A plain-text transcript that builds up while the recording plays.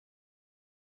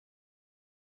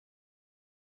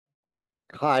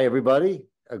Hi, everybody.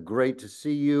 Great to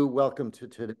see you. Welcome to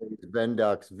today's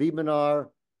Vendux webinar.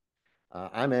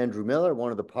 I'm Andrew Miller,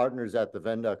 one of the partners at the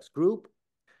Vendux Group,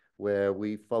 where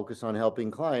we focus on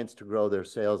helping clients to grow their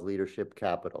sales leadership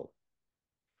capital.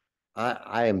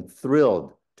 I am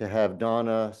thrilled to have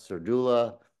Donna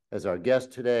Serdula as our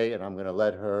guest today, and I'm going to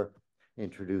let her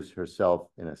introduce herself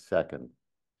in a second.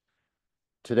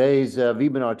 Today's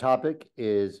webinar topic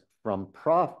is from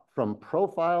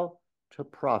profile to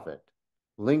profit.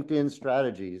 LinkedIn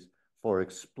strategies for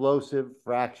explosive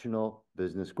fractional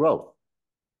business growth.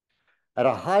 At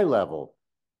a high level,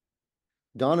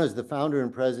 Donna is the founder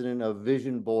and president of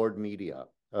Vision Board Media,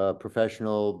 a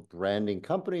professional branding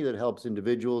company that helps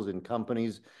individuals and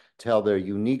companies tell their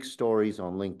unique stories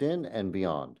on LinkedIn and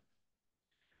beyond.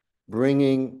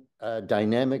 Bringing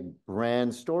dynamic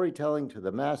brand storytelling to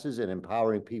the masses and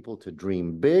empowering people to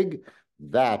dream big,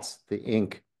 that's the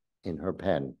ink in her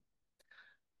pen.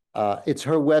 It's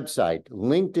her website,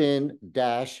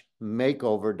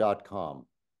 linkedin-makeover.com,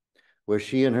 where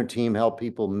she and her team help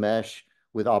people mesh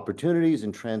with opportunities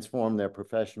and transform their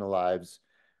professional lives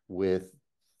with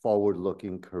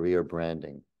forward-looking career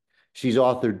branding. She's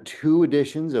authored 2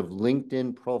 editions of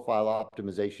LinkedIn Profile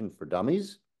Optimization for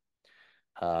Dummies.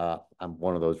 I'm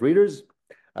one of those readers.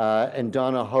 And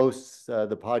Donna hosts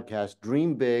the podcast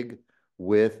Dream Big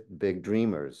with Big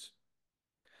Dreamers.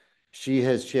 She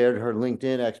has shared her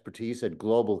LinkedIn expertise at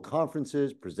global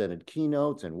conferences, presented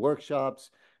keynotes and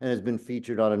workshops, and has been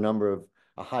featured on a number of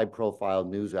high-profile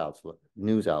news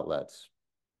outlets.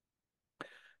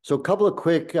 So a couple of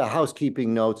quick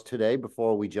housekeeping notes today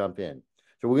before we jump in.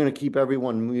 So we're going to keep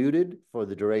everyone muted for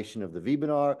the duration of the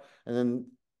webinar, and then,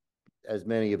 as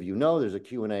many of you know, there's a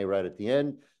Q&A right at the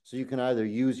end. So you can either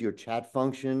use your chat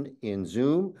function in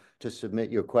Zoom to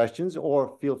submit your questions,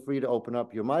 or feel free to open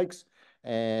up your mics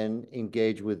and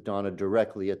engage with Donna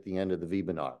directly at the end of the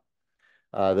webinar.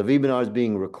 The webinar is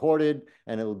being recorded,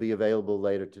 and it will be available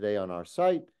later today on our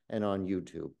site and on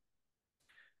YouTube.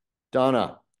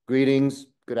 Donna, greetings.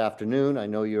 Good afternoon. I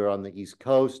know you're on the East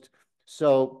Coast,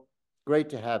 so great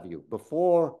to have you.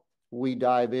 Before we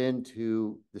dive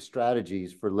into the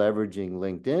strategies for leveraging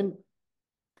LinkedIn,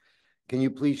 can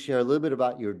you please share a little bit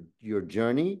about your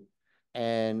journey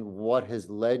and what has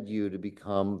led you to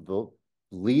become the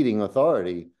leading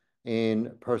authority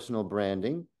in personal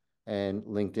branding and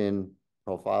LinkedIn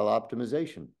profile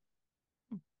optimization?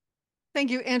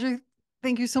 Thank you, Andrew.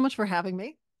 Thank you so much for having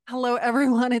me. Hello,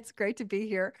 everyone. It's great to be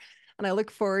here, and I look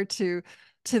forward to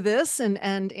this and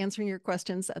answering your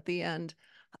questions at the end.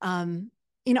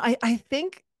 I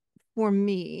think for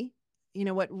me,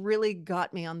 what really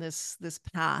got me on this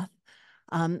path,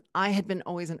 I had been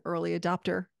always an early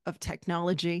adopter of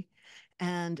technology.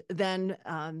 And then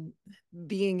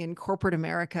being in corporate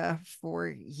America for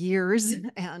years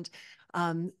and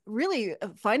really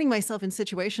finding myself in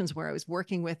situations where I was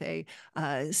working with a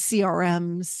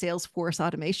CRM, Salesforce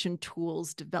automation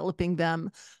tools, developing them,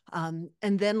 and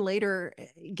then later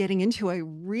getting into a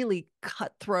really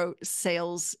cutthroat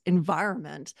sales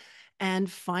environment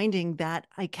and finding that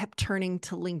I kept turning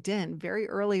to LinkedIn very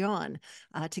early on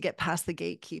to get past the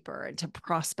gatekeeper and to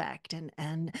prospect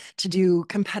and to do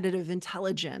competitive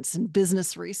intelligence and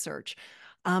business research.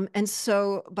 And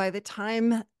so by the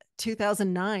time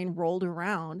 2009 rolled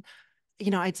around,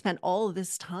 I'd spent all of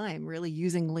this time really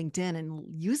using LinkedIn and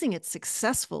using it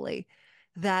successfully,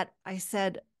 that I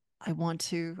said, I want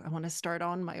to start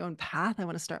on my own path. I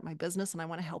want to start my business, and I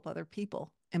want to help other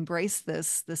people embrace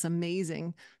this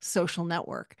amazing social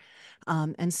network.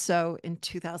 And so in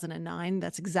 2009,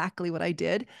 that's exactly what I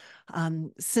did.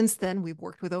 Since then, we've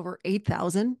worked with over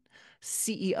 8,000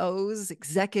 CEOs,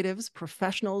 executives,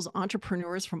 professionals,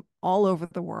 entrepreneurs from all over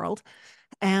the world.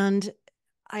 And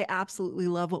I absolutely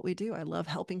love what we do. I love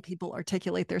helping people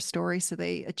articulate their story so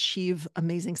they achieve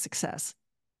amazing success.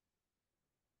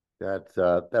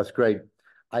 That's great.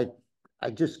 I I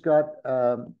just got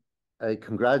a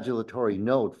congratulatory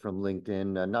note from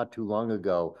LinkedIn not too long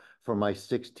ago for my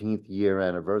 16th year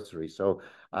anniversary. So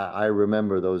I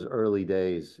remember those early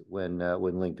days when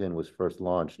LinkedIn was first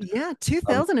launched. Yeah, Um,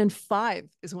 2005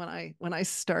 is when I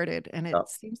started, and uh, it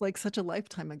seems like such a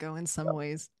lifetime ago in some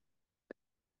ways.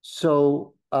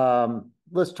 so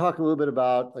let's talk a little bit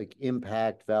about like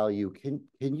impact value. Can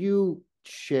you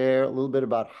share a little bit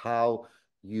about how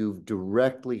you've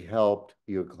directly helped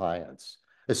your clients,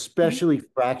 Mhm. especially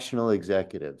fractional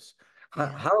executives?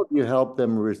 Yeah. How have you helped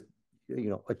them,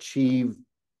 achieve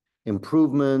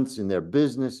improvements in their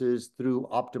businesses through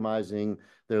optimizing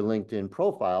their LinkedIn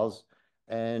profiles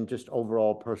and just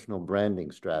overall personal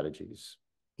branding strategies?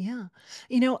 Yeah.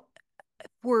 You know,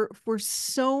 for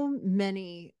so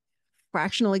many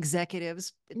fractional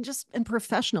executives and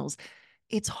professionals,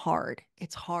 it's hard.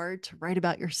 It's hard to write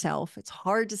about yourself. It's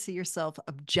hard to see yourself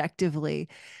objectively.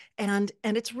 And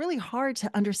it's really hard to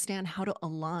understand how to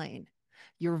align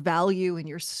your value and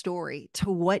your story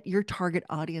to what your target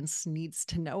audience needs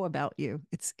to know about you.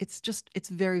 It's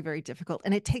very, very difficult.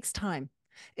 And it takes time.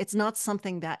 It's not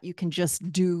something that you can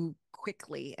just do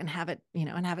quickly and have it,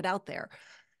 and have it out there.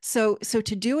 So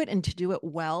to do it and to do it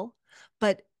well,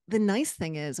 but the nice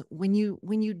thing is when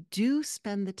you do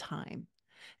spend the time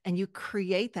and you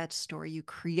create that story, you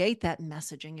create that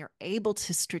messaging, you're able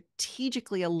to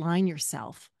strategically align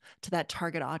yourself to that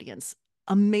target audience.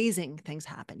 Amazing things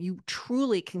happen. You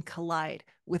truly can collide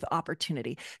with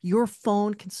opportunity. Your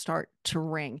phone can start to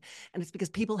ring, and it's because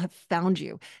people have found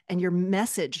you and your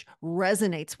message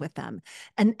resonates with them.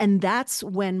 And that's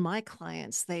when my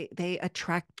clients, they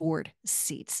attract board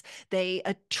seats. They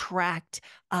attract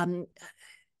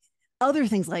other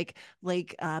things like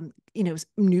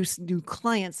new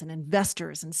clients and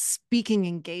investors and speaking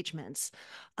engagements.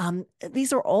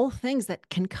 These are all things that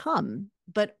can come,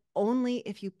 but only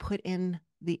if you put in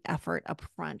the effort up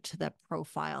front to that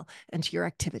profile and to your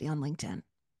activity on LinkedIn.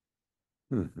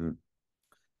 Mm-hmm.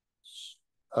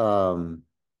 Um,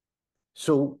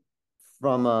 so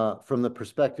from the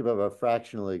perspective of a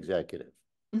fractional executive,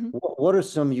 Mm-hmm. what are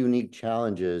some unique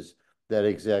challenges that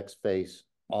execs face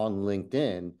on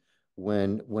LinkedIn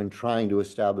when trying to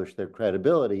establish their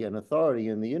credibility and authority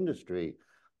in the industry?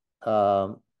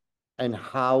 Um, and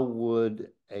how would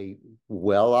a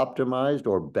well optimized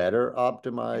or better Yeah.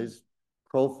 optimized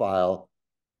profile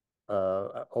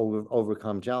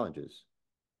overcome challenges?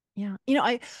 Yeah.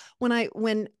 I when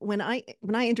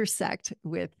I intersect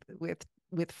with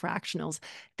fractionals,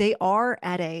 they are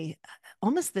at a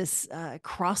almost this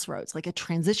crossroads, like a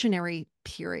transitionary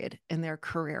period in their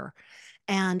career.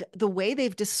 And the way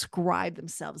they've described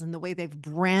themselves and the way they've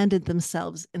branded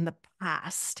themselves in the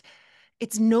past,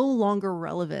 it's no longer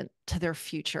relevant to their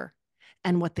future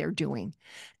and what they're doing.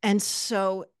 And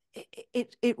so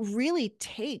it really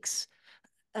takes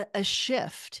a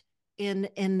shift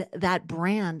in that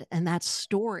brand and that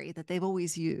story that they've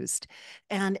always used,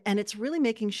 and it's really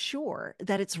making sure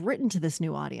that it's written to this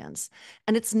new audience,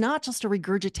 and it's not just a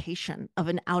regurgitation of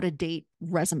an out of date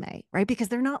resume, right? Because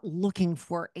they're not looking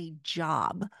for a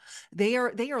job. They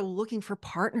are looking for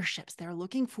partnerships. They're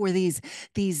looking for these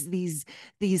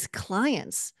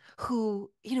clients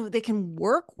who they can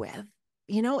work with.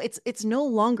 It's no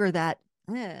longer that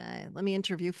let me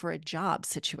interview for a job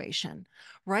situation,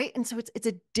 right? And so it's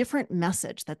a different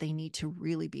message that they need to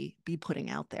really be putting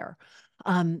out there.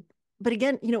 But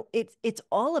again, it's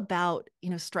all about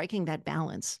striking that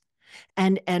balance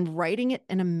and writing it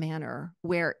in a manner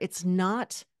where it's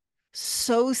not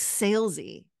so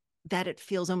salesy that it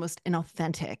feels almost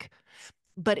inauthentic,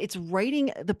 but it's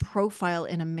writing the profile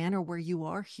in a manner where you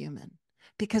are human.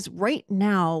 Because right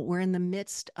now we're in the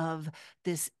midst of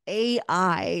this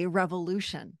AI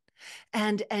revolution,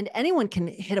 and anyone can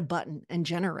hit a button and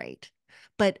generate.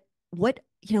 But what,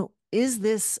 is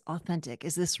this authentic?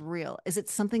 Is this real? Is it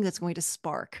something that's going to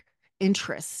spark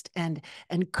interest and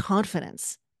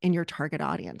confidence in your target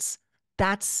audience?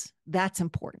 That's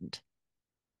important.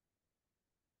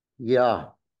 Yeah,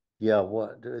 yeah.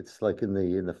 What it's like in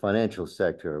the financial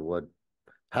sector. What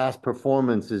past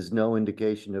performance is no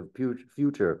indication of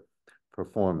future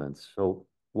performance. So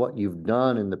what you've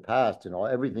done in the past and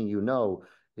everything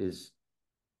is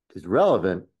is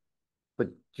relevant, but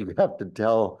you have to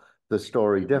tell the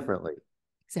story differently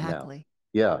now. Exactly.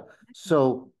 Yeah.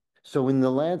 So in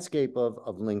the landscape of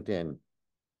LinkedIn,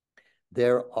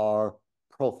 there are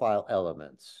profile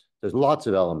elements. There's lots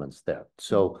of elements there. Mhm.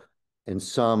 So and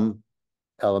some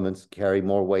elements carry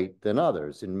more weight than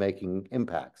others in making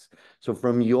impacts. So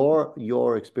from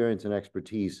your experience and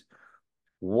expertise,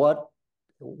 what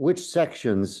which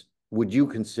sections would you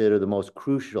consider the most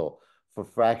crucial for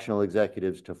fractional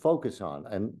executives to focus on?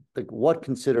 And like, what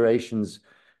considerations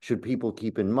should people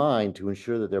keep in mind to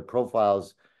ensure that their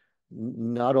profiles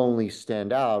not only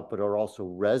stand out, but are also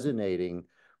resonating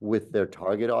with their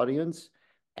target audience?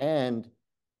 And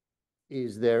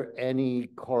is there any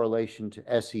correlation to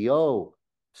SEO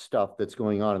stuff that's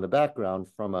going on in the background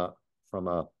from a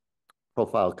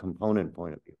profile component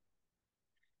point of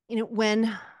view?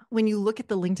 When you look at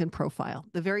the LinkedIn profile,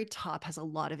 the very top has a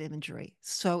lot of imagery.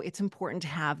 So it's important to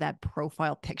have that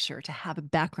profile picture, to have a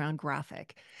background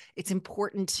graphic. It's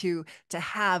important to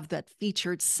have that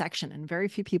featured section. And very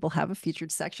few people have a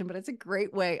featured section, but it's a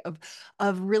great way of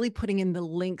really putting in the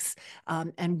links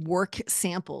and work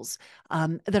samples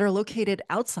that are located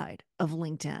outside of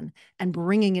LinkedIn and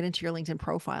bringing it into your LinkedIn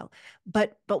profile.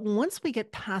 But once we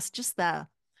get past just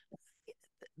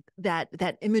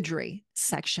that imagery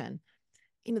section,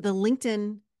 the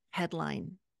LinkedIn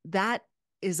headline, that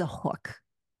is a hook,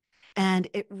 and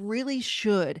it really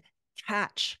should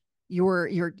catch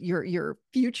your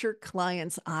future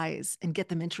clients' eyes and get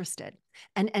them interested,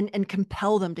 and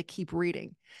compel them to keep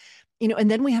reading.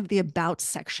 And then we have the about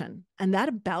section, and that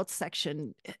about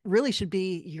section really should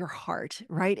be your heart,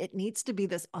 right? It needs to be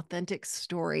this authentic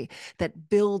story that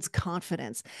builds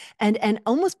confidence and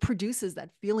almost produces that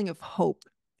feeling of hope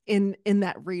in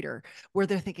that reader, where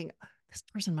they're thinking, this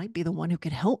person might be the one who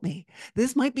can help me.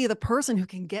 This might be the person who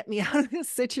can get me out of this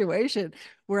situation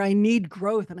where I need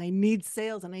growth and I need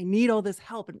sales and I need all this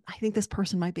help. And I think this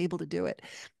person might be able to do it.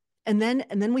 And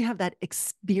then we have that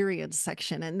experience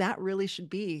section, and that really should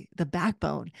be the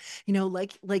backbone.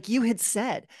 Like you had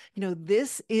said,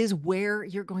 this is where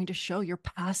you're going to show your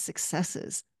past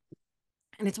successes,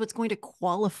 and it's what's going to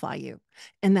qualify you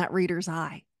in that reader's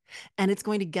eye, and it's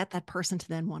going to get that person to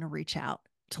then want to reach out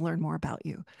to learn more about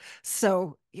you.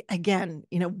 So again,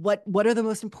 what are the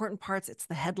most important parts? It's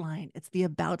the headline, it's the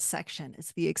about section,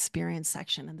 it's the experience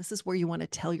section, and this is where you want to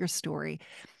tell your story.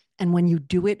 And when you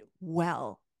do it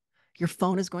well, your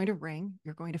phone is going to ring.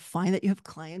 You're going to find that you have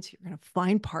clients. You're going to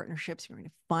find partnerships. You're going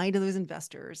to find those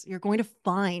investors. You're going to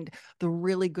find the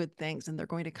really good things, and they're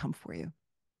going to come for you.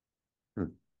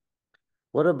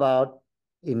 What about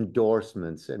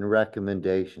endorsements and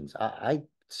recommendations? I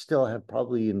still have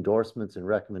probably endorsements and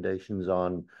recommendations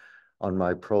on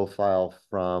my profile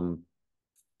from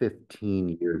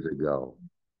 15 years ago.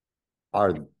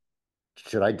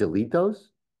 Should I delete those?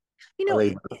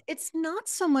 It's not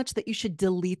so much that you should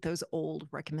delete those old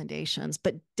recommendations,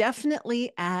 but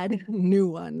definitely add new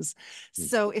ones.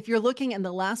 So if you're looking and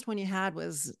the last one you had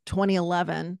was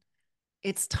 2011,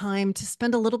 it's time to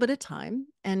spend a little bit of time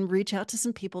and reach out to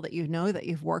some people that that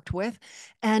you've worked with,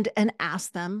 and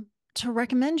ask them to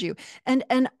recommend you.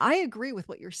 And I agree with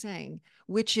what you're saying,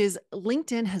 which is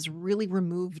LinkedIn has really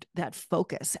removed that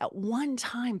focus. At one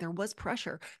time, there was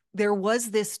pressure. There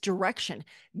was this direction.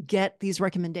 Get these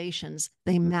recommendations.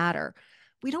 They matter.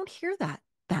 We don't hear that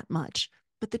much.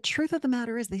 But the truth of the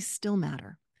matter is they still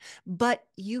matter. But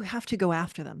you have to go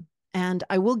after them. And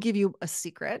I will give you a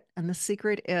secret. And the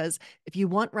secret is, if you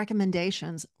want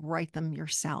recommendations, write them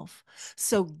yourself.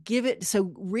 So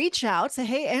reach out, say,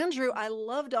 hey, Andrew, I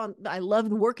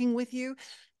loved working with you.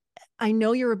 I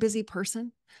know you're a busy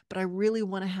person, but I really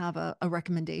want to have a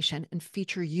recommendation and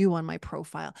feature you on my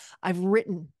profile. I've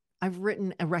written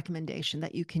a recommendation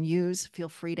that you can use. Feel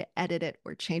free to edit it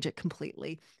or change it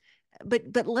completely.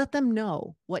 But let them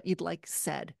know what you'd like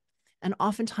said. And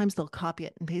oftentimes they'll copy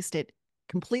it and paste it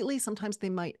completely. Sometimes they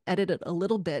might edit it a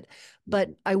little bit,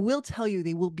 but I will tell you,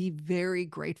 they will be very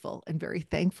grateful and very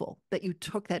thankful that you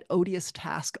took that odious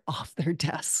task off their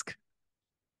desk.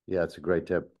 Yeah, it's a great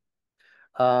tip.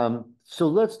 So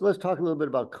let's talk a little bit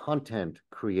about content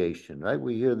creation, right?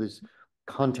 We hear this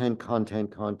content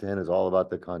is all about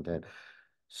the content.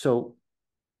 So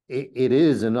it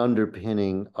is an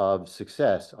underpinning of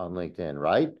success on LinkedIn,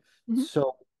 right? Mm-hmm.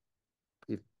 So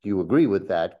if you agree with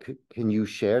that, can you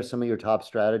share some of your top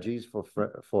strategies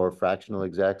for fractional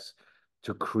execs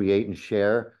to create and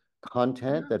share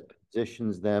content that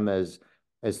positions them as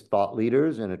thought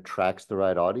leaders and attracts the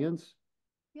right audience?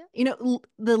 Yeah.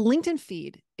 The LinkedIn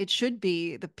feed, it should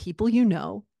be the people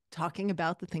talking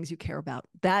about the things you care about.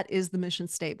 That is the mission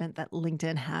statement that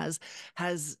LinkedIn has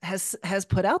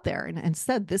put out there, and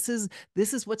said, this is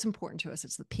what's important to us.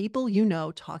 It's the people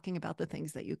talking about the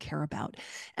things that you care about.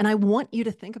 And I want you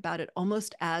to think about it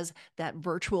almost as that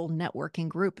virtual networking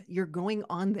group. You're going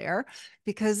on there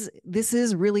because this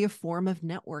is really a form of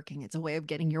networking. It's a way of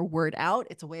getting your word out.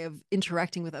 It's a way of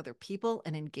interacting with other people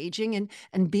and engaging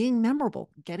and being memorable,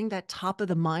 getting that top of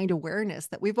the mind awareness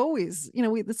that we've always,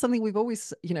 it's something we've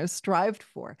always, strived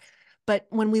for. But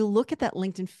when we look at that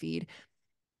LinkedIn feed,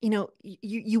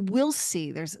 you will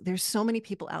see there's so many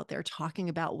people out there talking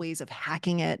about ways of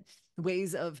hacking it,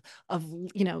 ways of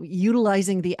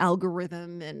utilizing the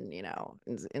algorithm and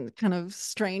in kind of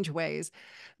strange ways.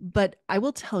 But I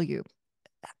will tell you,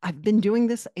 I've been doing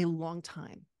this a long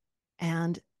time,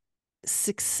 and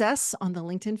success on the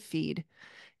LinkedIn feed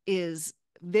is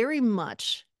very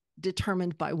much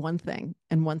determined by one thing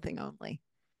and one thing only,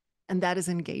 and that is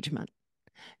engagement.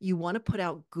 You want to put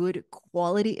out good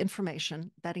quality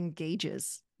information that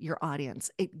engages your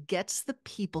audience. It gets the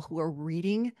people who are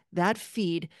reading that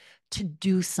feed to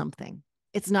do something.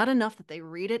 It's not enough that they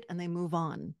read it and they move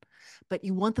on, but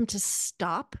you want them to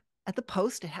stop at the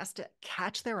post. It has to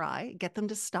catch their eye, get them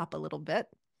to stop a little bit,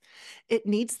 It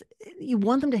needs, you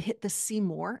want them to hit the see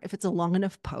more if it's a long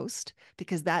enough post,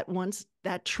 because that once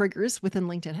that triggers within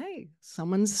LinkedIn, hey,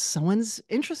 someone's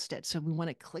interested. So we want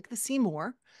to click the see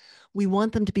more. We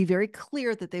want them to be very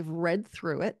clear that they've read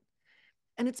through it.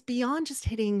 And it's beyond just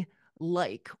hitting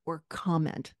like or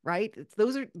comment, right?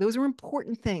 Those are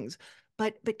important things.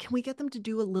 But can we get them to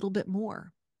do a little bit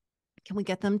more? Can we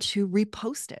get them to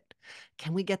repost it?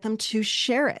 Can we get them to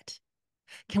share it?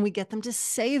 Can we get them to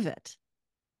save it?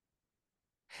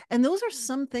 And those are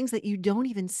some things that you don't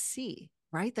even see,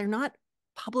 right? They're not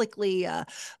publicly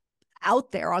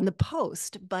out there on the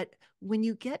post, but when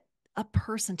you get a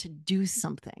person to do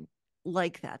something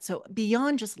like that, so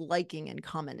beyond just liking and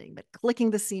commenting, but clicking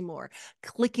the see more,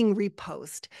 clicking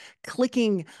repost,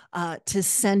 clicking to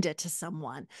send it to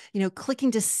someone,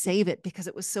 clicking to save it because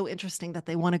it was so interesting that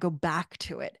they want to go back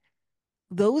to it.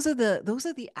 Those are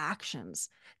the actions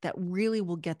that really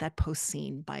will get that post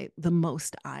seen by the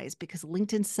most eyes, because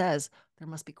LinkedIn says there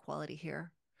must be quality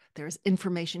here. There's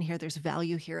information here. There's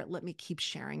value here. Let me keep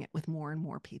sharing it with more and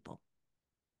more people.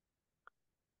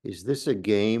 Is this a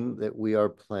game that we are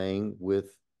playing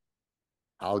with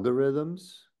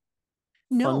algorithms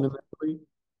No, fundamentally?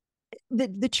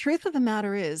 the truth of the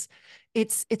matter is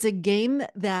it's a game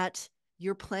that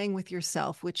you're playing with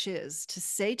yourself, which is to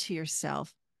say to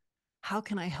yourself, how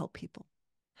can I help people?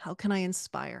 How can I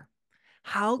inspire?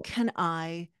 How can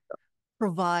I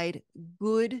provide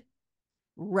good,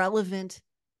 relevant,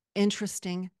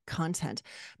 interesting content?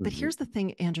 But Mhm, here's the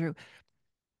thing, Andrew,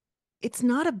 it's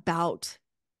not about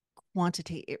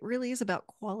quantity, it really is about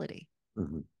quality.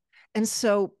 mhm, And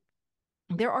so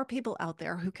there are people out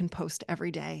there who can post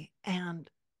every day, and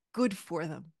good for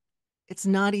them. It's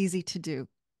not easy to do.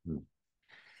 mhm,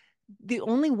 The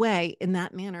only way in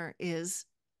that manner is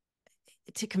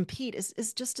to compete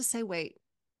is just to say, wait,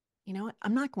 you know what?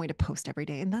 I'm not going to post every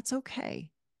day, and that's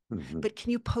okay. mhm. But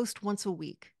can you post once a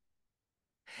week?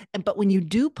 And but when you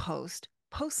do post,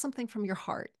 post something from your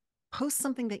heart. Post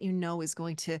something that you know is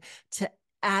going to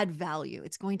add value.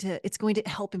 It's going to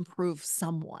help improve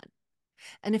someone.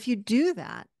 And if you do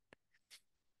that,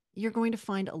 you're going to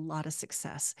find a lot of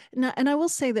success. And I will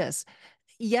say this,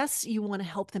 yes, you want to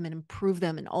help them and improve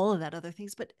them and all of that other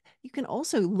things, but you can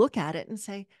also look at it and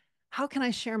say, how can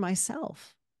I share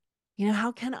myself?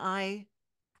 How can I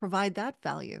provide that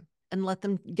value and let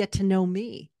them get to know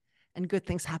me? And good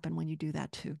things happen when you do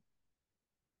that too.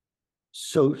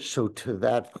 So to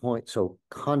that point, so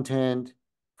content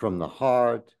from the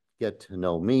heart, get to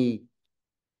know me.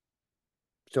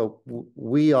 So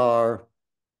we are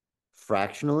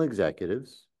fractional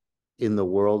executives in the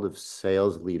world of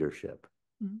sales leadership.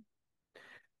 Mhm.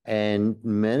 And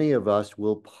many of us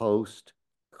will post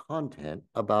content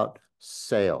about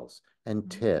sales and Mhm.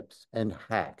 tips and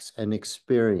hacks and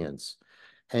experience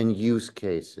and use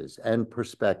cases and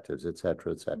perspectives, et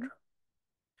cetera, et Mhm. cetera.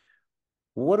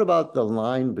 What about the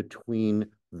line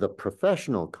between the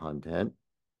professional content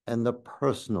and the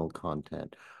personal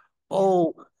content? Yeah.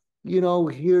 Oh,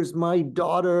 here's my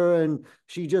daughter and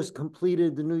she just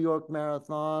completed the New York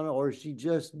Marathon, or she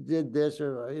just did this,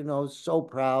 or, so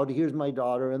proud. Here's my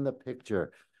daughter in the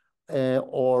picture.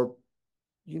 Or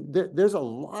there's a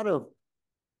lot of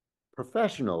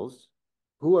professionals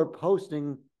who are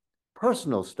posting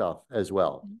personal stuff as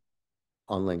well Mhm.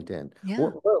 on LinkedIn. Yeah.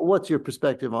 What's your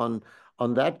perspective on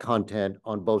that content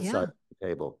on both sides Yeah. of the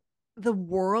table? The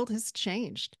world has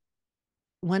changed.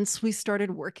 Once we started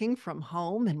working from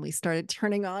home and we started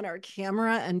turning on our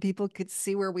camera and people could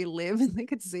see where we live and they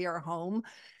could see our home,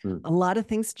 Hmm. a lot of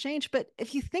things changed. But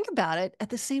if you think about it,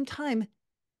 at the same time,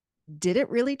 did it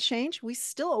really change? We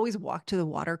still always walk to the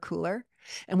water cooler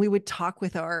and we would talk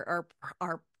with our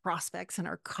prospects and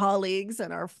our colleagues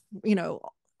and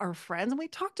our friends, and we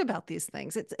talked about these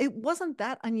things. It wasn't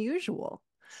that unusual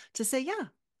to say,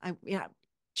 yeah,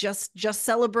 just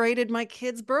celebrated my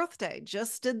kid's birthday,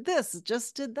 just did this,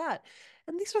 just did that.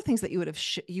 And these are things that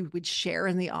you would share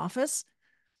in the office.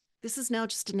 This is now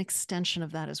just an extension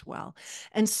of that as well.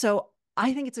 And so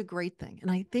I think it's a great thing. And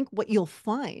I think what you'll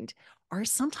find are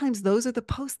sometimes those are the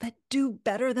posts that do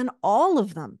better than all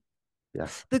of them. Yeah.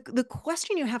 The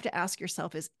question you have to ask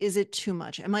yourself is it too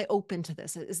much? Am I open to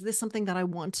this? Is this something that I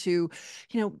want to,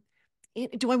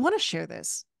 do I want to share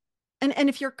this? And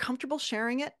if you're comfortable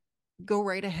sharing it, go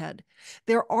right ahead.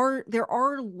 There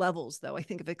are levels though, I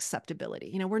think, of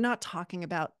acceptability. We're not talking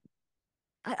about,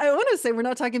 I want to say we're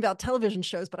not talking about television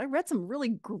shows, but I read some really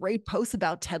great posts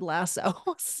about Ted Lasso.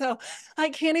 So I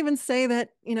can't even say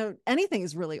that, anything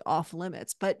is really off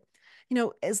limits. But,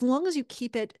 as long as you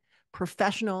keep it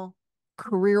professional,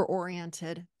 career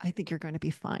oriented, I think you're going to be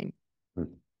fine. Hmm.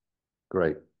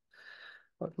 Great.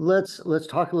 Let's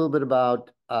talk a little bit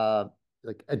about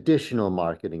like additional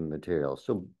marketing materials.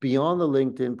 So beyond the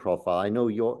LinkedIn profile, I know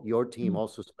your team Mhm.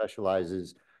 also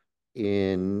specializes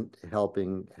in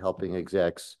helping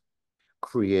execs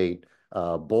create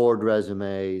board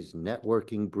resumes,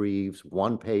 networking briefs,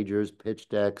 one-pagers, pitch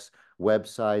decks,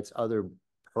 websites, other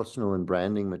personal and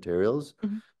branding materials.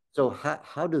 Mhm. So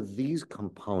how do these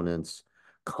components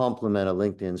complement a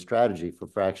LinkedIn strategy for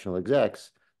fractional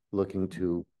execs looking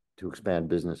to expand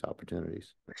business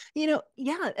opportunities?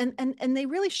 Yeah, and they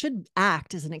really should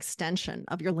act as an extension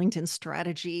of your LinkedIn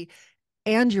strategy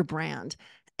and your brand.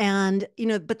 And,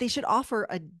 but they should offer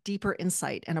a deeper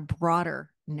insight and a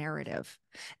broader narrative.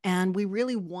 And we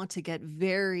really want to get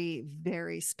very,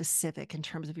 very specific in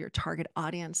terms of your target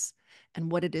audience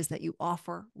and what it is that you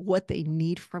offer, what they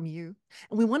need from you.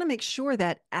 And we want to make sure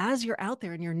that as you're out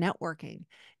there and you're networking,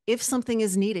 if something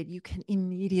is needed, you can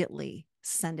immediately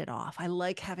send it off. I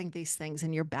like having these things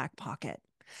in your back pocket.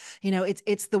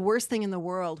 It's the worst thing in the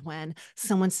world when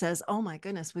someone says, "Oh my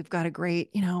goodness, we've got a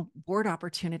great, board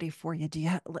opportunity for you.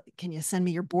 Can you send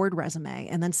me your board resume?"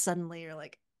 And then suddenly you're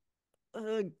like,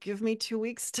 give me 2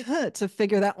 weeks to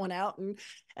figure that one out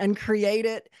and create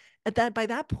it. By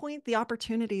that point, the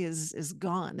opportunity is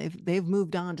gone. They've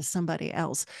moved on to somebody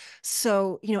else.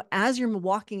 So, as you're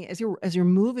walking, as you're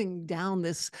moving down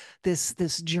this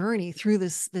journey through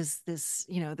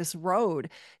this road,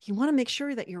 you want to make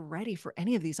sure that you're ready for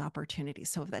any of these opportunities.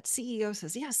 So if that CEO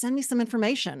says, "Yeah, send me some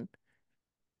information,"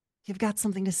 you've got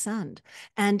something to send.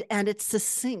 And it's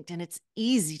succinct and it's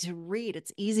easy to read,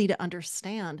 it's easy to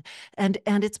understand, and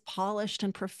it's polished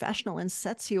and professional and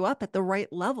sets you up at the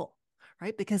right level,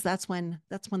 right? Because that's when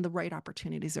the right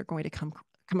opportunities are going to come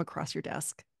across your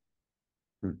desk.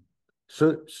 Hmm.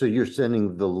 So you're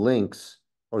sending the links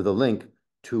or the link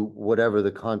to whatever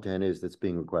the content is that's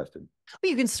being requested. Well,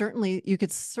 you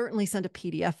could certainly send a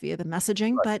PDF via the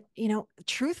messaging, Right. but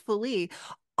truthfully,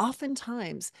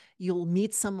 oftentimes you'll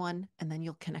meet someone and then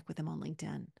you'll connect with them on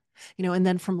LinkedIn. And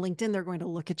then from LinkedIn, they're going to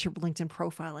look at your LinkedIn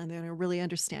profile and they're going to really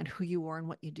understand who you are and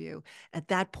what you do. At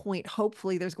that point,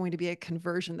 hopefully there's going to be a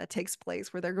conversion that takes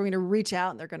place where they're going to reach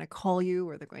out and they're going to call you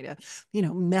or they're going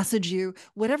to, message you,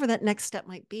 whatever that next step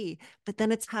might be. But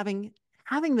then it's having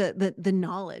the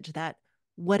knowledge that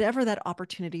whatever that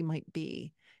opportunity might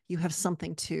be, you have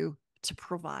something to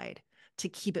provide to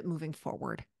keep it moving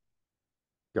forward.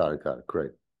 Got it. Got it.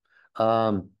 Great.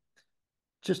 Um,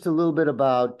 just a little bit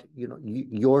about,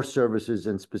 your services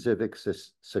and specific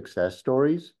success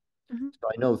stories. Mhm. So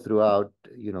I know throughout,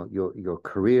 your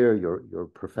career, your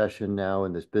profession now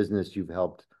in this business, you've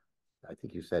helped, I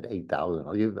think you said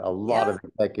 8,000. You've a lot Yeah. of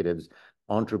executives,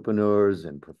 entrepreneurs,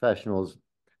 and professionals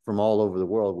from all over the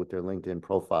world with their LinkedIn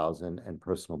profiles and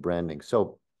personal branding.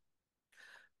 So,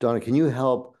 Donna, can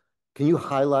you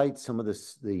highlight some of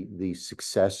the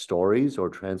success stories or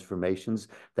transformations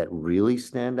that really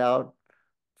stand out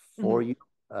for Mhm. you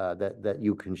that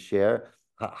you can share?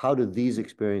 How do these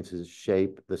experiences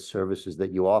shape the services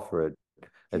that you offer at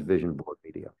Yeah. Vision Board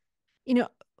Media? You know,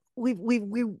 we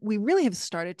really have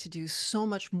started to do so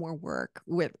much more work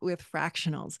with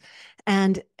fractionals.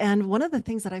 And one of the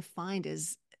things that I find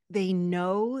is they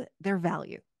know their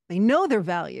value. They know their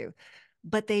value,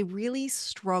 but they really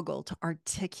struggle to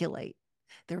articulate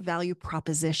their value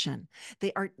proposition.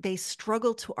 They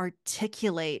struggle to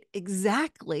articulate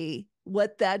exactly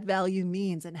what that value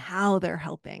means and how they're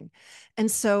helping.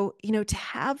 And so, to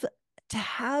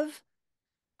have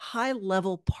high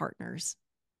level partners,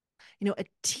 a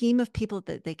team of people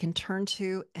that they can turn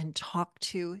to and talk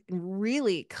to and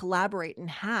really collaborate and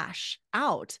hash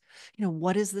out,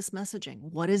 what is this messaging?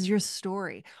 What is your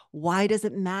story? Why does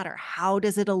it matter? How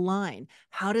does it align?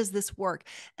 How does this work?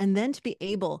 And then to be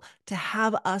able to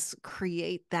have us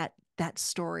create that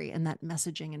story and that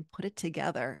messaging and put it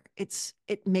together, it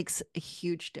makes a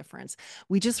huge difference.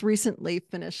 We just recently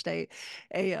finished a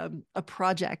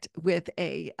project with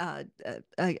a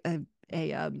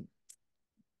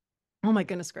oh my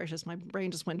goodness gracious, my brain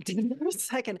just went dead for a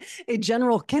second. A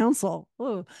general counsel.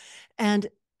 Oh, and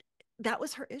that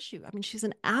was her issue. I mean, she's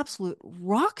an absolute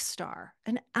rock star,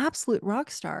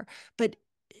 but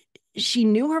she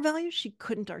knew her value. She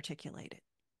couldn't articulate it.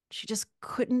 She just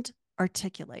couldn't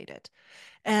articulate it.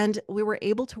 And we were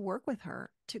able to work with her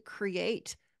to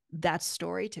create that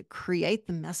story, to create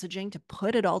the messaging, to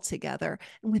put it all together.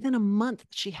 And within a month,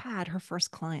 she had her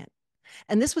first client.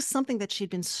 And this was something that she'd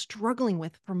been struggling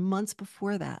with for months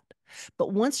before that.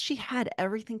 But once she had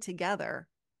everything together,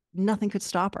 nothing could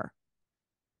stop her.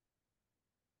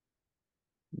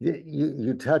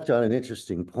 You touch on an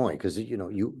interesting point because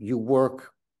you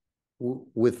work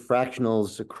with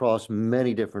fractionals across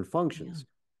many different Yeah. functions,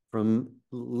 from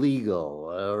legal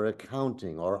or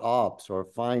accounting or ops or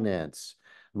finance,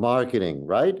 marketing,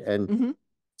 right? And Hmm.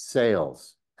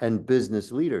 sales and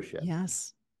business leadership.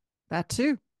 Yes, that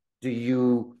too. Do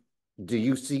you do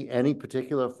you see any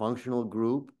particular functional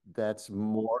group that's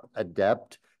more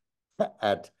adept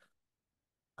at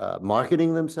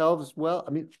marketing themselves well?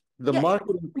 I mean, the Yeah,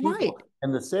 marketing right. people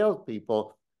and the sales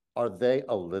people, are they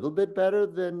a little bit better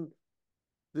than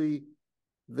the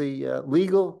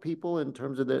legal people in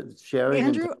terms of the sharing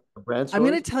and Andrew, brand I'm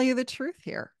going to stories? tell you the truth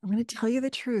here. I'm going to tell you the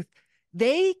truth.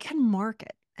 They can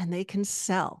market and they can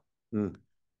sell Mm.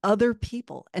 other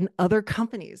people and other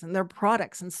companies and their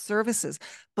products and services.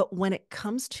 But when it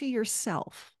comes to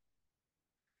yourself,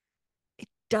 it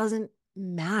doesn't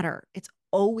matter. It's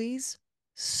always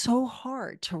so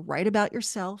hard to write about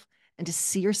yourself and to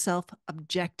see yourself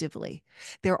objectively.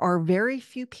 There are very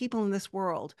few people in this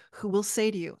world who will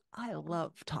say to you, I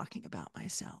love talking about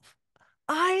myself.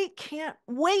 I can't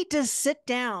wait to sit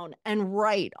down and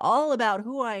write all about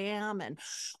who I am and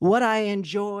what I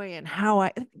enjoy and how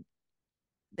I.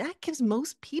 That gives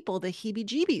most people the heebie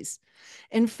jeebies.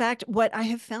 In fact, what I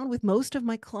have found with most of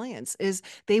my clients is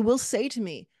they will say to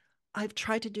me, I've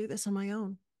tried to do this on my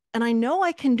own. And I know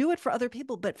I can do it for other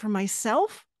people, but for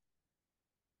myself,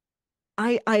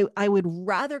 I would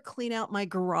rather clean out my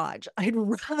garage. I'd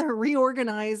rather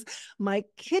reorganize my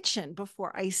kitchen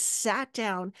before I sat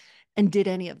down and did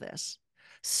any of this.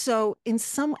 So in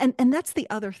some and that's the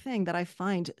other thing that I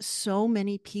find so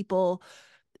many people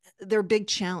their big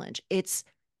challenge. It's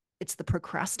the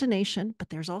procrastination, but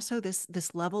there's also this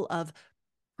level of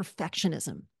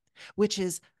perfectionism, which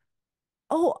is,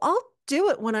 oh, I'll do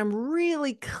it when I'm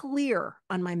really clear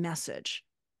on my message.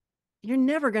 You're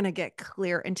never going to get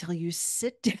clear until you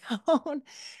sit down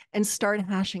and start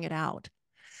hashing it out.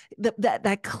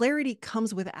 That clarity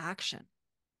comes with action.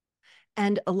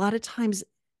 And a lot of times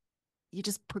you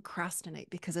just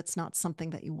procrastinate because it's not something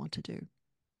that you want to do.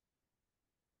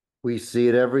 We see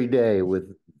it every day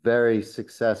with very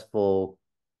successful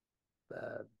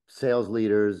sales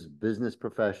leaders, business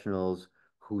professionals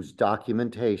whose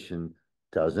documentation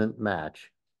doesn't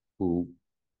match who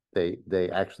they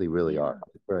actually really are.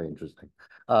 Yeah. It's very interesting.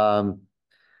 Um,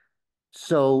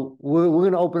 so we're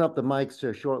going to open up the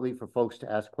mics shortly for folks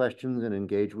to ask questions and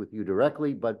engage with you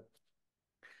directly. But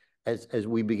as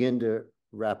we begin to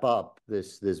wrap up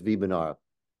this webinar,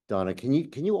 Donna, can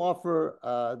you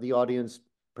offer the audience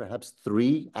perhaps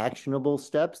 3 actionable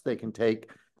steps they can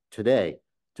take today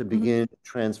to Mhm. begin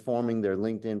transforming their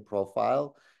LinkedIn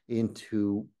profile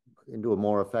into a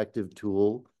more effective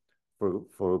tool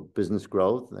for business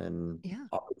growth and Yeah.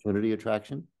 opportunity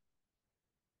attraction?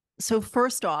 So,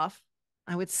 first off,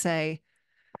 I would say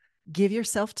give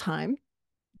yourself time.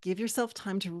 Give yourself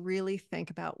time to really think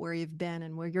about where you've been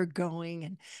and where you're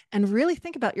going and really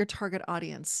think about your target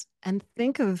audience and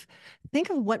think of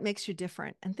what makes you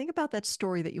different and think about that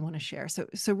story that you want to share. So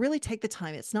really take the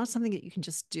time. It's not something that you can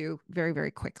just do very, very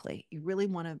quickly. You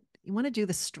want to do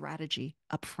the strategy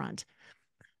up front.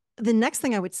 The next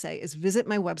thing I would say is visit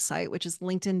my website, which is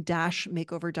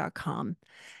linkedin-makeover.com,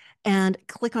 and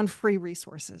click on free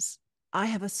resources. I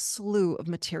have a slew of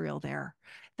material there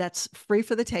that's free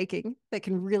for the taking that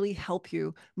can really help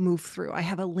you move through. I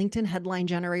have a LinkedIn headline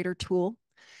generator tool,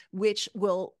 which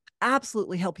will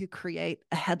absolutely help you create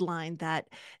a headline that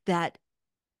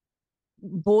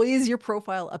buoys your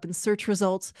profile up in search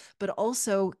results, but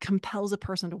also compels a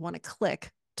person to want to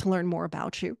click to learn more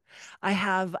about you. I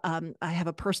have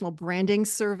a personal branding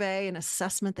survey, an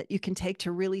assessment that you can take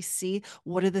to really see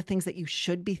what are the things that you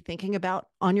should be thinking about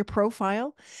on your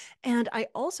profile. And I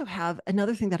also have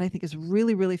another thing that I think is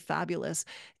really, really fabulous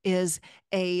is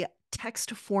a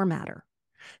text formatter.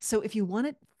 So if you want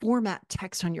to format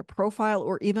text on your profile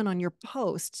or even on your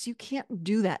posts, you can't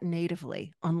do that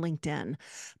natively on LinkedIn.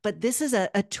 But this is a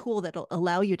tool that'll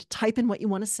allow you to type in what you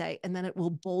want to say, and then it will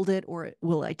bold it or it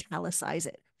will italicize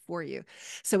it for you.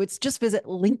 So it's just visit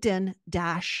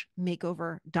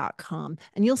linkedin-makeover.com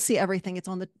and you'll see everything. It's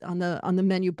on the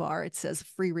menu bar. It says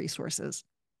free resources.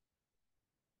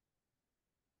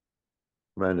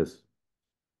 Tremendous.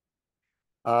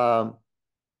 I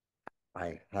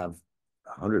have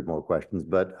 100 more questions,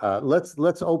 but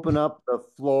let's open up the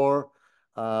floor.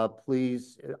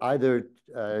 Please either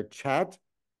chat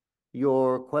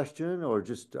your question or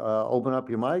just open up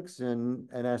your mics and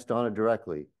ask Donna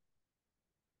directly.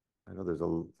 I know there's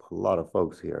a lot of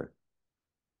folks here.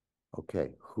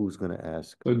 Okay, who's going to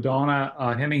ask? So Donna,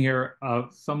 Henning here.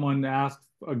 Someone asked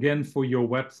again for your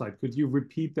website. Could you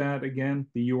repeat that again,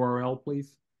 the URL,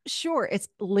 please? Sure, it's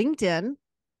LinkedIn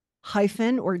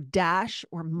hyphen or dash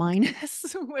or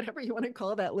minus, whatever you want to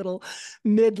call that little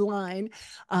midline.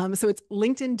 So it's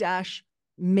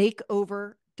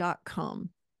LinkedIn-makeover.com.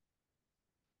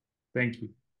 Thank you.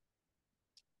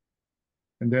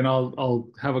 And then I'll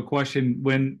have a question.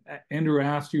 When Andrew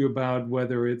asked you about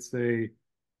whether it's a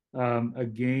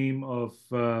game of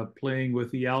playing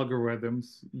with the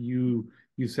algorithms, you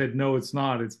said no, it's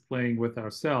not. It's playing with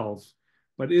ourselves.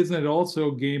 But isn't it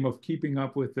also a game of keeping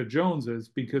up with the Joneses?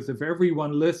 Because if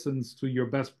everyone listens to your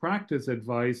best practice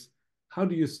advice, how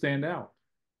do you stand out?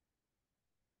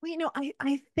 Well,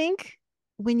 I think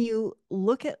when you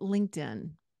look at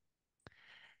LinkedIn,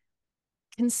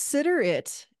 consider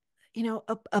it,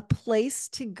 a place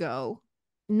to go,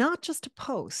 not just a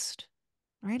post,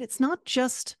 right? It's not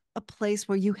just a place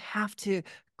where you have to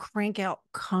crank out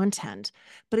content,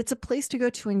 but it's a place to go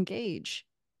to engage.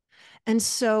 And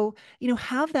so,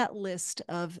 have that list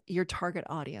of your target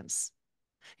audience,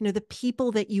 the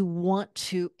people that you want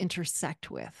to intersect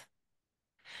with,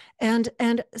 and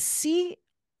see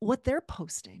what they're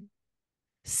posting,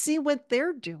 see what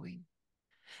they're doing,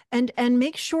 and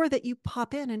make sure that you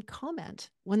pop in and comment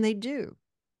when they do.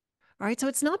 All right. So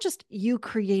it's not just you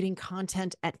creating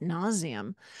content at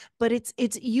nauseum, but it's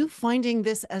you finding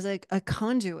this as a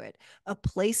conduit, a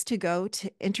place to go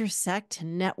to intersect, to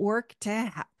network,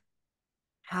 to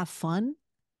have fun.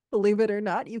 Believe it or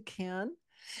not, you can.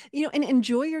 And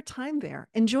enjoy your time there.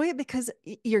 Enjoy it because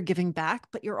you're giving back,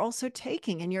 but you're also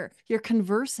taking, and you're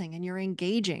conversing and you're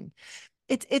engaging.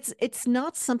 It's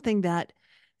not something that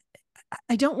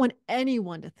I don't want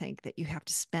anyone to think that you have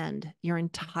to spend your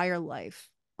entire life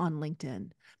on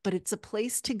LinkedIn, but it's a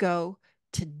place to go,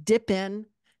 to dip in,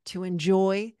 to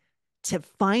enjoy, to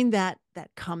find that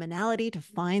commonality, to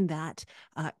find that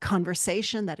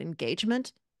conversation, that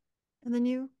engagement, and then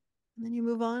you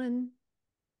move on and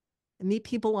meet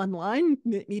people online,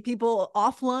 meet people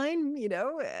offline.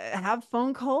 Have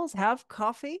phone calls, have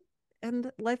coffee,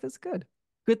 and life is good.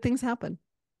 Good things happen.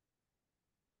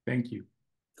 Thank you.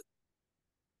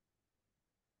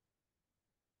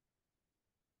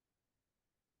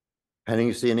 Penny,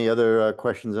 you see any other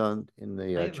questions in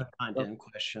the I have chat? a content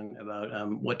question about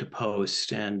what to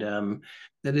post, and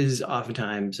that is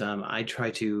oftentimes I try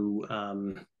to.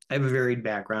 I have a varied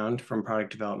background from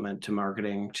product development to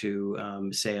marketing to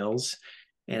sales,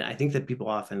 and I think that people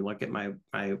often look at my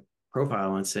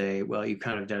profile and say, "Well, you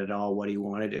kind of done it all. What do you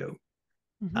want to do?"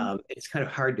 It's kind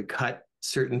of hard to cut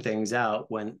certain things out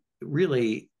when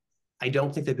really, I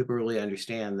don't think that people really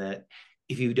understand that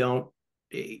if you don't,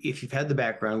 if you've had the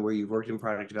background where you've worked in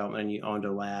product development and you owned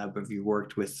a lab, if you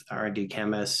worked with R&D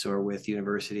chemists or with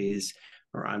universities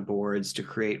or on boards to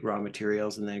create raw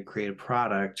materials and then create a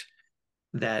product,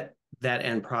 that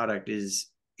end product is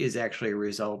actually a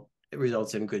result, it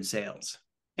results in good sales.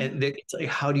 And it's like,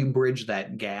 how do you bridge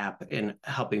that gap in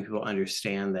helping people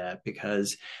understand that?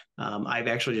 Because I've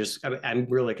actually I'm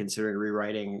really considering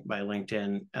rewriting my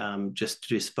LinkedIn just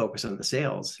to focus on the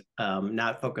sales,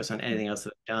 not focus on anything else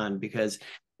that I've done, because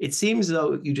it seems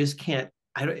though you just can't.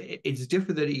 It's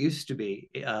different than it used to be.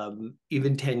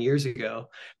 Even 10 years ago,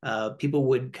 people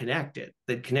would connect it.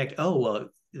 They'd connect, oh, well,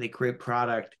 they create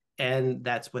product and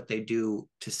that's what they do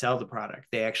to sell the product.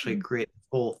 They actually create the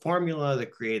full formula, they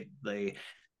create the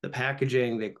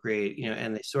packaging, they create,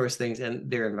 and they source things,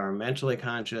 and they're environmentally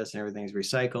conscious, and everything's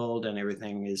recycled and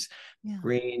everything is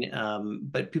green.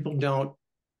 But people don't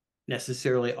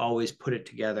necessarily always put it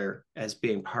together as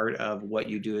being part of what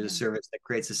you do as a service that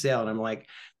creates a sale. And I'm like,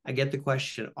 I get the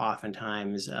question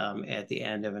oftentimes at the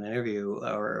end of an interview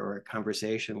or a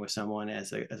conversation with someone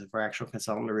as a fractional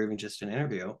consultant or even just an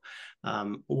interview.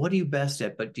 What are you best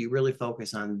at? But do you really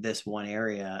focus on this one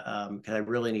area? Because I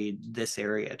really need this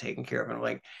area taken care of. And I'm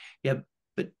like, yeah,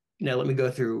 but let me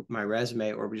go through my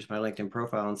resume or just my LinkedIn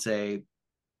profile and say,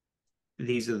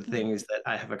 these are the things that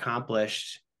I have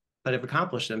accomplished, but I've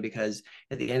accomplished them because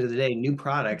at the end of the day, new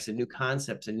products and new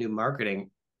concepts and new marketing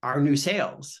are new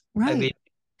sales. Right. I mean,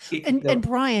 and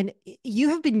Brian, you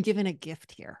have been given a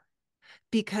gift here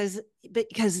because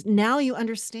now you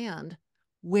understand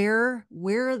where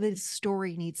the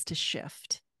story needs to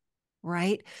shift,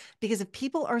 right? Because if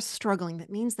people are struggling,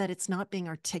 that means that it's not being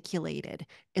articulated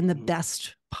in the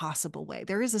best possible way.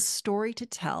 There is a story to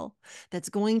tell that's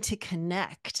going to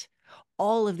connect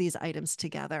all of these items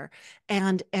together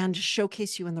and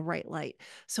showcase you in the right light.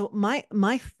 So my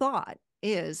thought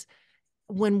is,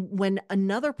 when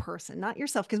another person, not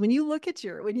yourself, because when you look at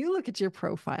your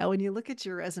profile, when you look at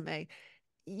your resume,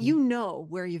 you know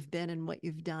where you've been and what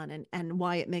you've done and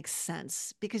why it makes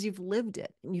sense because you've lived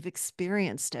it and you've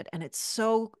experienced it, and it's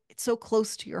so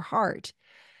close to your heart.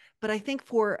 But I think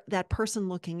for that person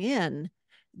looking in,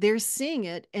 they're seeing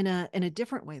it in a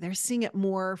different way. They're seeing it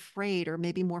more frayed or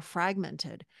maybe more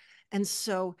fragmented. And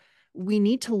so we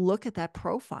need to look at that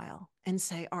profile and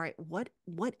say, all right, what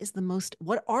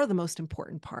are the most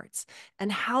important parts,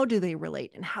 and how do they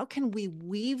relate, and how can we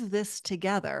weave this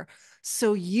together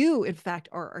so you in fact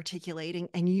are articulating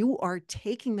and you are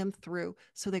taking them through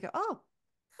so they go, oh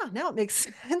yeah, now it makes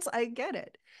sense, I get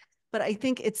it. But I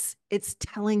think it's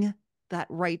telling that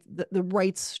the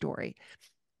right story.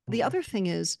 The other thing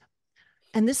is,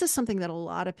 and this is something that a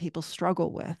lot of people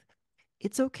struggle with,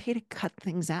 it's okay to cut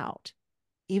things out.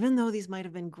 Even though these might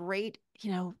have been great,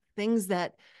 things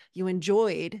that you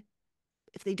enjoyed,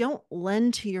 if they don't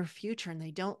lend to your future and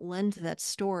they don't lend to that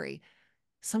story,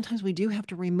 sometimes we do have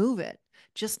to remove it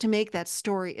just to make that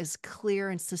story as clear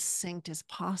and succinct as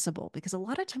possible. Because a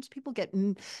lot of times people get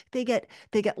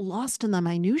lost in the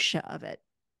minutia of it.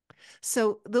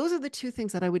 So those are the two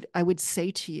things that I would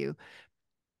say to you.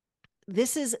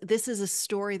 This is a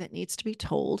story that needs to be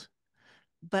told,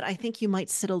 but I think you might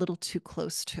sit a little too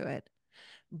close to it.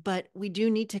 But we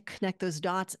do need to connect those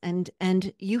dots, and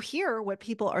you hear what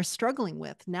people are struggling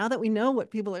with. Now that we know what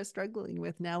people are struggling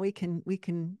with, now we can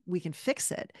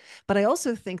fix it. But I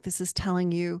also think this is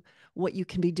telling you what you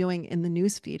can be doing in the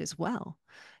newsfeed as well.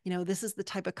 This is the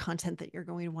type of content that you're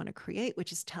going to want to create,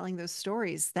 which is telling those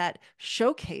stories that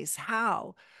showcase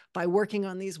how, by working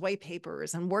on these white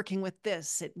papers and working with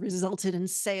this, it resulted in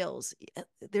sales.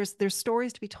 There's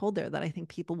stories to be told there that I think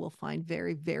people will find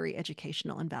very, very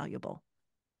educational and valuable.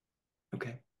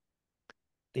 Okay.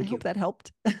 I hope that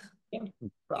helped.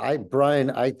 Brian,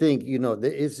 I think,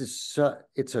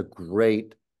 it's a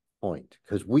great point,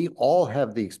 because we all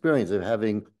have the experience of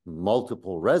having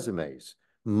multiple resumes,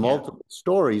 multiple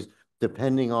stories,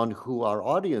 depending on who our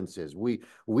audience is. We've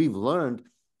learned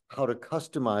how to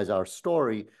customize our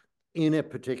story in a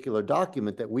particular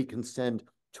document that we can send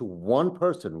to one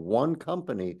person, one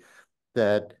company,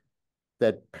 that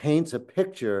paints a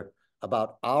picture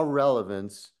about our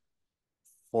relevance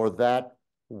for that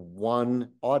one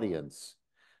audience.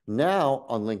 Now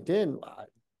on LinkedIn,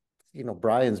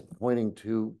 Brian's pointing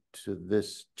to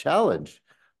this challenge,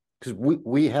 because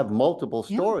we have multiple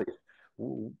stories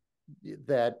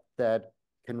that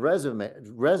can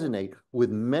resonate with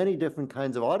many different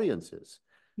kinds of audiences.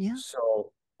 Yeah.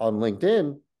 So on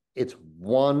LinkedIn, it's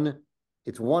one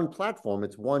platform,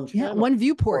 it's one channel, one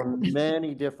viewport for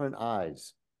many different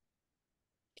eyes.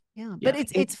 Yeah, but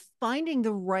it's finding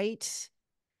the right,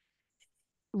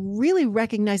 really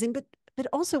recognizing, but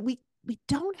also we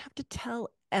don't have to tell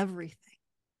everything,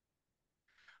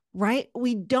 right?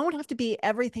 We don't have to be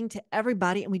everything to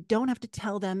everybody, and we don't have to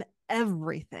tell them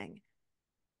everything.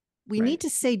 We need to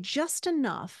say just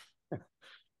enough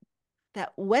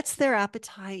that whets their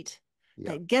appetite,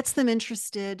 that gets them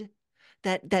interested,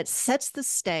 that sets the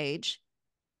stage.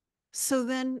 So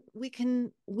then we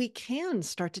can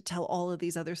start to tell all of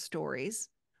these other stories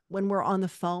when we're on the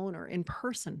phone or in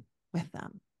person with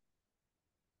them.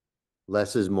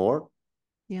 Less is more.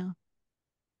 Yeah.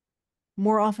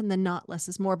 More often than not, less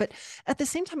is more. But at the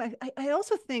same time, I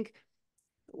also think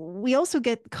we also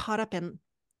get caught up in,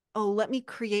 oh, let me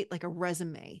create like a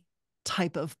resume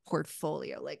type of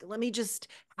portfolio. Like, let me just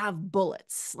have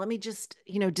bullets. Let me just,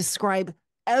 describe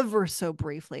ever so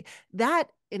briefly. That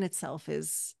in itself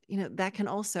is, that can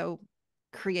also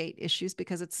create issues,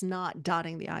 because it's not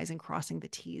dotting the I's and crossing the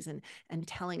T's and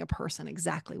telling a person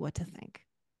exactly what to think.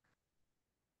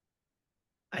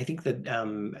 I think that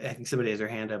I think somebody has their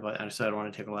hand up, so I don't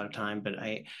want to take a lot of time, but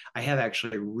I have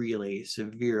actually really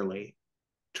severely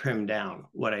trimmed down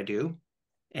what I do.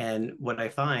 And what I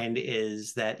find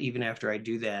is that even after I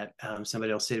do that,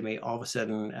 somebody will say to me, all of a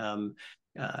sudden,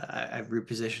 I've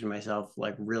repositioned myself,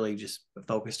 like really just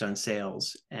focused on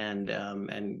sales and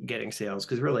getting sales,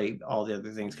 because really all the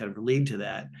other things kind of lead to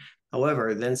that.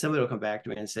 However, then somebody will come back to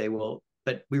me and say, well,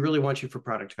 but we really want you for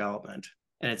product development,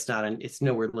 and it's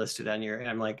nowhere listed on your. And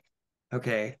I'm like,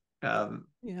 okay, I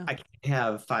can't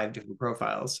have 5 different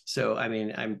profiles. So I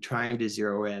mean, I'm trying to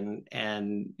zero in,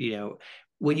 and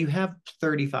when you have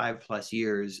 35 plus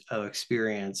years of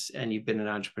experience, and you've been an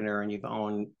entrepreneur, and you've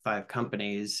owned 5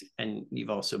 companies, and you've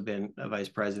also been a vice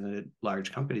president at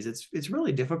large companies, it's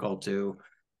really difficult to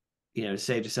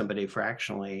say to somebody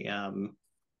fractionally,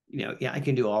 I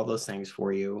can do all those things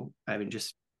for you. I mean,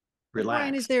 just relax.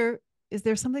 Brian, is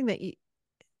there something that you,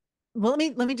 well,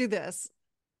 let me do this.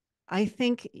 I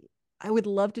think I would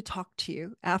love to talk to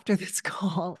you after this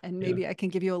call, and maybe I can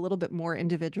give you a little bit more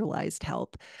individualized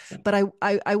help. But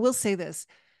I will say this.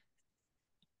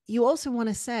 You also want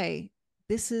to say,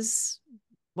 this is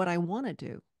what I want to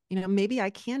do. Maybe I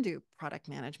can do product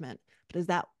management,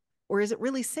 but or is it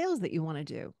really sales that you want to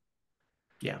do?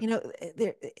 Yeah. You know,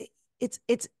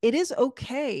 it is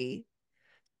okay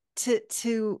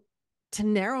to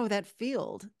narrow that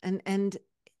field and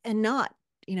not,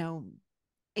 you know,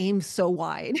 aim so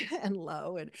wide and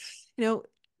low, and, you know,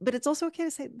 but it's also okay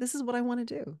to say, this is what I want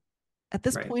to do at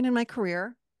this point in my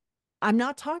career. I'm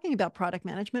not talking about product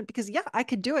management because, yeah, I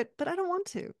could do it, but I don't want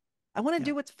to. I want to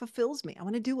do what fulfills me. I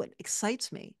want to do what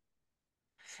excites me.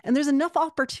 And there's enough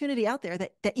opportunity out there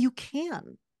that you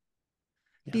can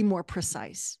be more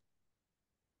precise.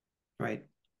 Right.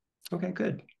 Okay,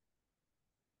 good.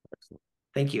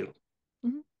 Thank you.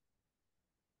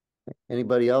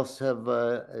 Anybody else have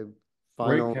a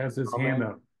final Rick has his comment? hand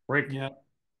up. Rick. Yeah,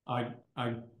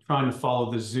 I'm trying to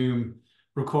follow the Zoom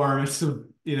requirements, so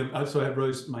so I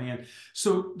raised my hand.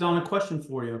 So Don, a question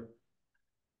for you.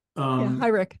 Yeah. Hi,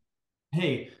 Rick.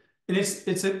 Hey, and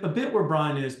it's a bit where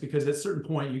Brian is, because at a certain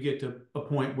point you get to a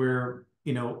point where,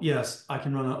 yes, I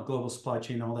can run a global supply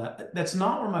chain and all that. That's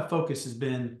not where my focus has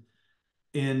been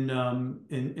in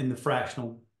the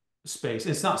fractional space.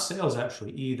 It's not sales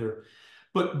actually either,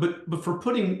 but for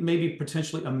putting maybe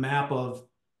potentially a map of,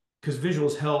 because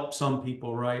visuals help some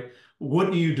people, right?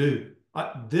 What do you do?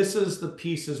 This is the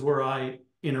pieces where I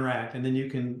interact, and then you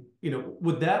can,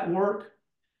 would that work?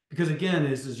 Because again,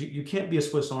 is you can't be a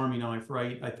Swiss Army knife,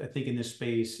 right? I think in this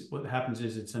space, what happens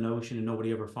is it's an ocean and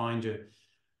nobody ever finds you.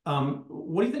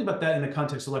 What do you think about that in the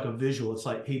context of like a visual? It's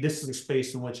like, hey, this is the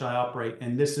space in which I operate,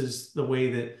 and this is the way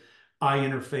that I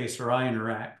interface or I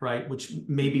interact, right? Which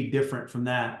may be different from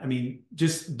that. I mean,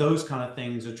 just those kind of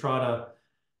things to try to,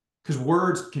 because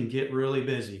words can get really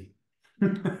busy.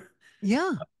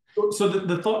 Yeah. So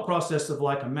the thought process of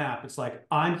like a map, it's like,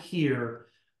 I'm here.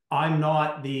 I'm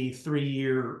not the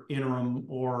 3-year interim,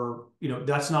 or,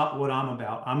 that's not what I'm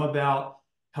about. I'm about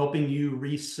helping you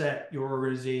reset your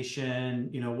organization,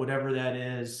 whatever that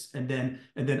is. And then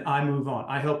I move on.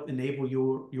 I help enable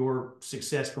your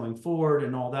success going forward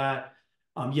and all that.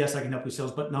 Yes, I can help you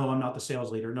sales, but no, I'm not the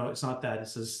sales leader. No, it's not that.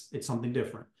 It's something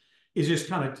different. It's just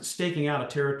kind of staking out a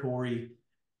territory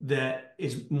that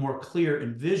is more clear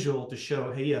and visual to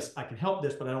show, hey, yes, I can help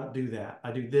this, but I don't do that.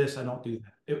 I do this, I don't do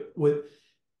that.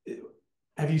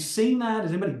 Have you seen that?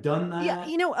 Has anybody done that? Yeah,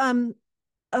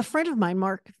 a friend of mine,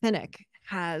 Mark Finnick,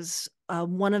 has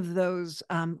one of those,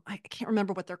 I can't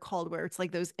remember what they're called, where it's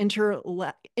like those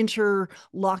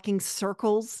interlocking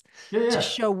circles to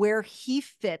show where he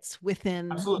fits within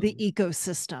the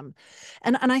ecosystem.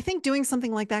 And I think doing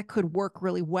something like that could work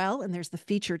really well. And there's the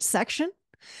featured section,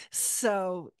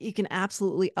 so you can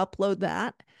absolutely upload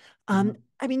that.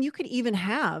 I mean, you could even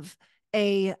have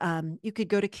you could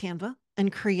go to Canva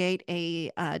and create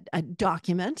a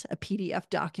document, a PDF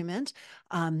document,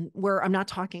 where I'm not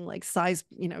talking like size,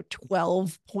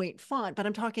 12-point font, but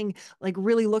I'm talking like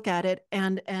really look at it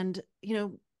and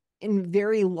in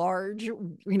very large,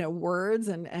 words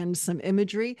and some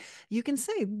imagery, you can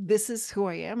say, this is who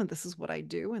I am and this is what I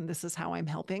do and this is how I'm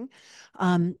helping.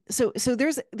 So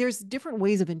there's different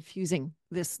ways of infusing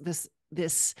this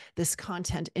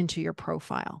content into your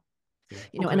profile.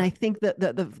 And I think that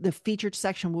the featured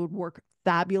section would work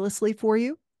fabulously for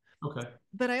you. Okay.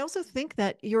 But I also think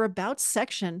that your about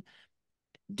section,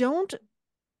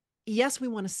 yes, we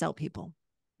want to sell people.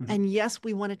 And yes,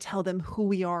 we want to tell them who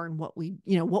we are and what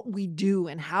we do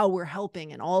and how we're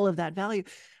helping and all of that value.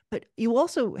 But you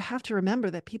also have to remember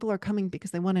that people are coming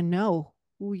because they want to know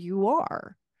who you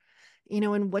are,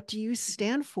 and what do you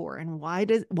stand for and why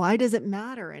does it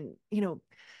matter? And,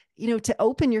 to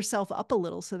open yourself up a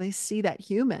little so they see that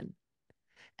human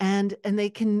and they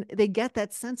get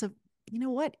that sense of,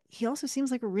 what, he also seems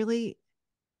like a really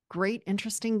great,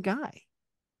 interesting guy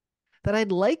that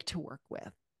I'd like to work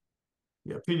with.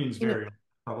 Yeah, opinions vary,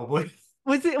 probably.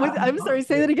 I'm sorry,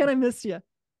 say that again. I missed you.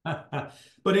 But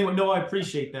anyway, no, I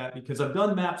appreciate that, because I've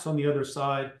done maps on the other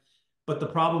side, but the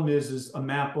problem is a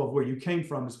map of where you came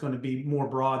from is going to be more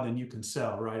broad than you can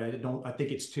sell, right? I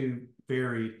think it's too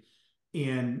varied.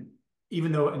 And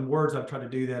even though in words I've tried to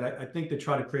do that, I think to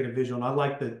try to create a visual, and I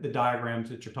like the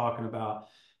diagrams that you're talking about,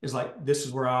 is like, this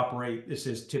is where I operate. This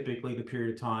is typically the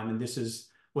period of time, and this is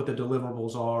what the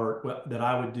deliverables are that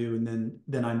I would do, and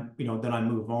then I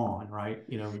move on, right?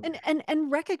 And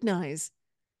recognize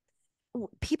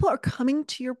people are coming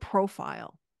to your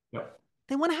profile. Yep.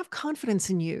 They want to have confidence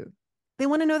in you. They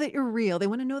want to know that you're real. They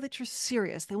want to know that you're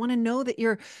serious. They want to know that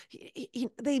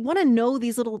they want to know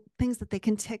these little things that they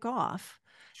can tick off.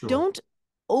 Sure. Don't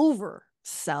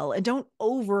oversell and don't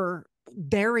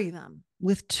bury them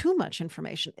with too much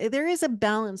information. There is a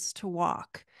balance to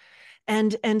walk.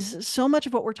 And so much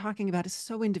of what we're talking about is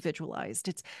so individualized.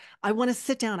 It's, I want to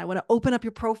sit down, I want to open up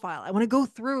your profile, I want to go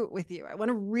through it with you, I want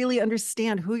to really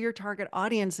understand who your target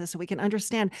audience is so we can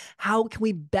understand how can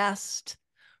we best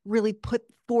really put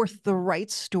forth the right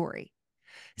story.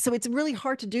 So it's really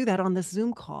hard to do that on this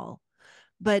Zoom call,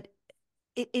 but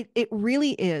it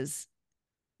really is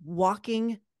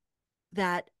walking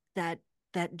that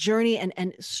journey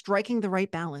and striking the right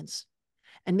balance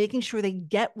and making sure they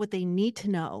get what they need to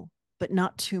know, but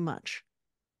not too much.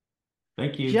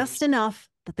 Thank you. Just enough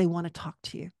that they want to talk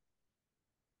to you.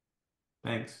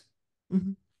 Thanks.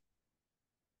 Mm-hmm.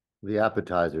 The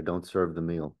appetizer, don't serve the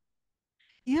meal.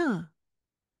 Yeah.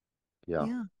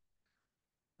 Yeah.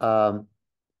 Yeah.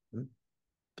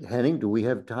 Henning, do we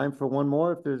have time for one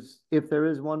more? If there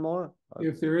is one more?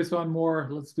 If there is one more,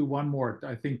 let's do one more.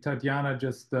 I think Tatiana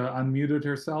just unmuted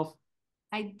herself.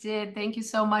 I did. Thank you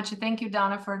so much. Thank you,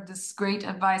 Donna, for this great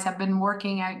advice. I've been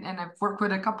working and I've worked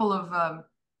with a couple of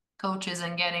coaches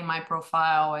and getting my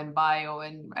profile and bio,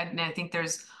 and I think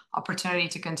there's opportunity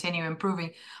to continue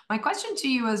improving. My question to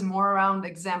you is more around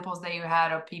examples that you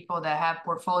had of people that have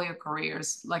portfolio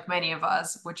careers, like many of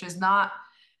us, which is not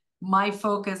my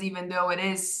focus, even though it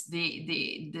is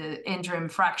the interim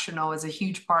fractional is a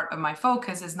huge part of my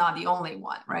focus, is not the only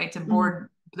one, right?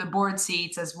 The board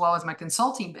seats as well as my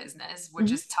consulting business,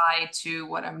 which is tied to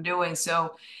what I'm doing.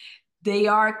 So they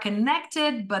are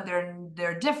connected, but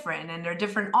they're different and they're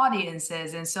different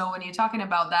audiences. And so when you're talking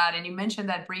about that, and you mentioned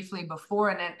that briefly before,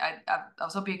 and I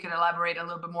was hoping you could elaborate a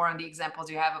little bit more on the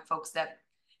examples you have of folks that,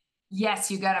 yes,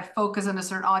 you got to focus on a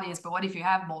certain audience, but what if you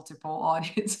have multiple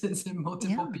audiences and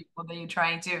multiple people that you're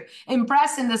trying to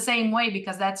impress in the same way,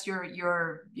 because that's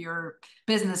your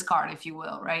business card, if you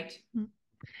will, right?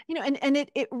 You know, and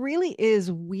it really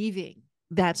is weaving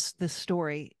that's the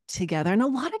story together. And a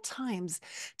lot of times,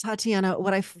 Tatiana,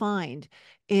 what I find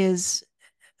is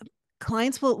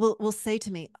clients will say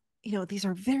to me, you know, these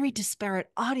are very disparate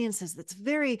audiences. It's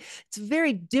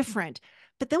very different.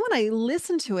 But then when I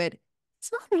listen to it,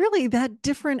 it's not really that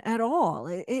different at all.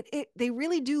 They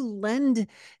really do lend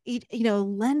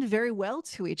very well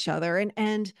to each other.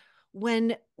 And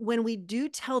when we do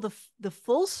tell the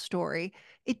full story,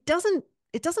 it doesn't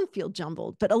feel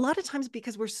jumbled. But a lot of times,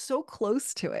 because we're so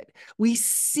close to it, we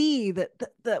see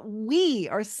that we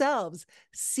ourselves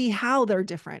see how they're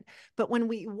different. But when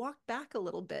we walk back a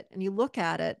little bit and you look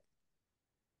at it,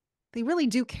 they really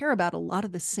do care about a lot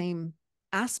of the same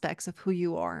aspects of who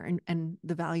you are and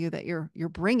the value that you're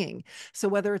bringing. So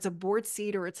whether it's a board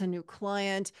seat or it's a new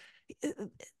client,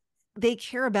 they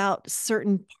care about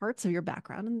certain parts of your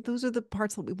background, and those are the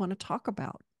parts that we want to talk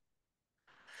about.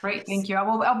 Great, thank you.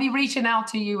 I'll be reaching out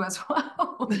to you as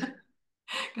well.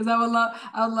 Because I would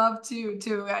love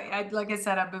to. Like I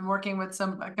said, I've been working with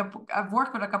I've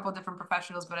worked with a couple of different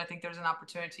professionals, but I think there's an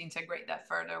opportunity to integrate that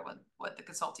further with the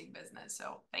consulting business.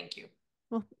 So thank you.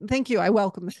 Well, thank you. I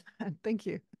welcome that. Thank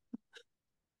you.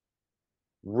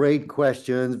 Great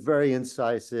questions, very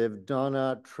incisive.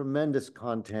 Donna, tremendous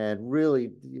content,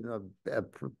 really,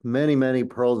 many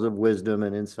pearls of wisdom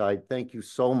and insight. Thank you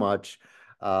so much.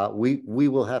 We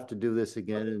will have to do this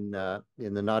again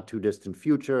in the not too distant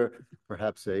future,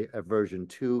 perhaps a version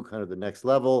 2, kind of the next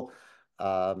level.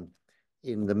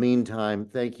 In the meantime,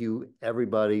 thank you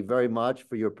everybody very much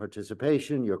for your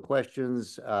participation, your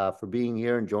questions, for being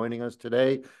here and joining us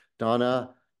today.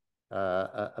 Donna,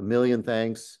 a million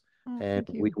thanks. And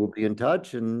we will be in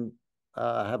touch, and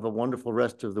have a wonderful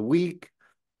rest of the week.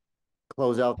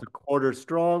 Close out the quarter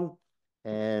strong,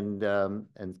 and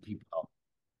keep well.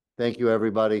 Thank you,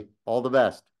 everybody. All the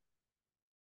best.